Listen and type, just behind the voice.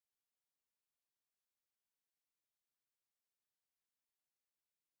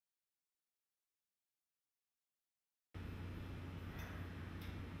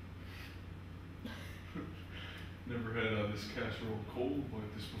casserole cold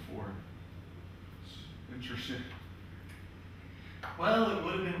like this before. It's interesting. Well, it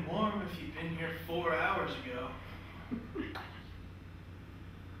would have been warm if you'd been here 4 hours ago.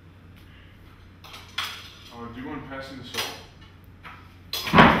 Do you want passing the salt?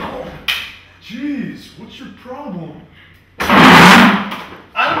 Oh, jeez, what's your problem?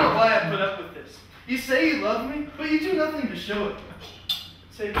 I don't know why I put up with this. You say you love me, but you do nothing to show it.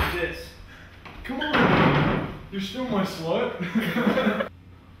 Say this. Come on, you're still my slut.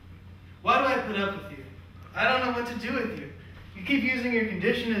 Why do I put up with you? I don't know what to do with you. You keep using your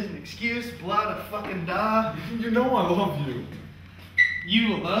condition as an excuse, blah da fucking da. You know I love you.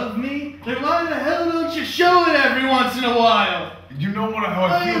 You love me? Then why the hell don't you show it every once in a while? You know how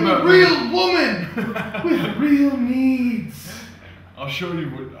I feel I'm about a real woman with real needs. I'll show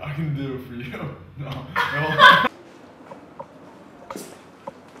you what I can do for you. No.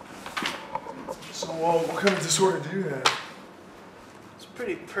 So, what kind of disorder do you have? It's a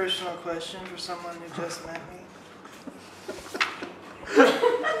pretty personal question for someone who just met me.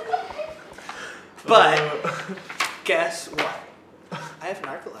 But guess what? I have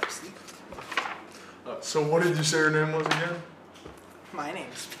narcolepsy. So what did you say your name was again? My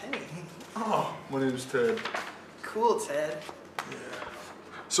name's Penny. Oh, my name's Ted. Cool, Ted. Yeah.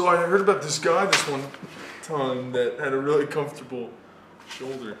 So I heard about this guy this one time that had a really comfortable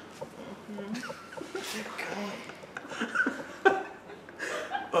shoulder. Keep going.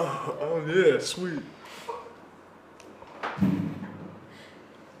 Oh yeah, sweet.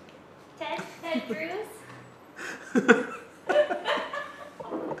 Ted Bruce?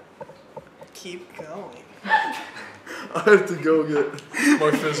 Keep going. I have to go get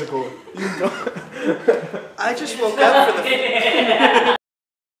my physical. You can go. I just woke up for the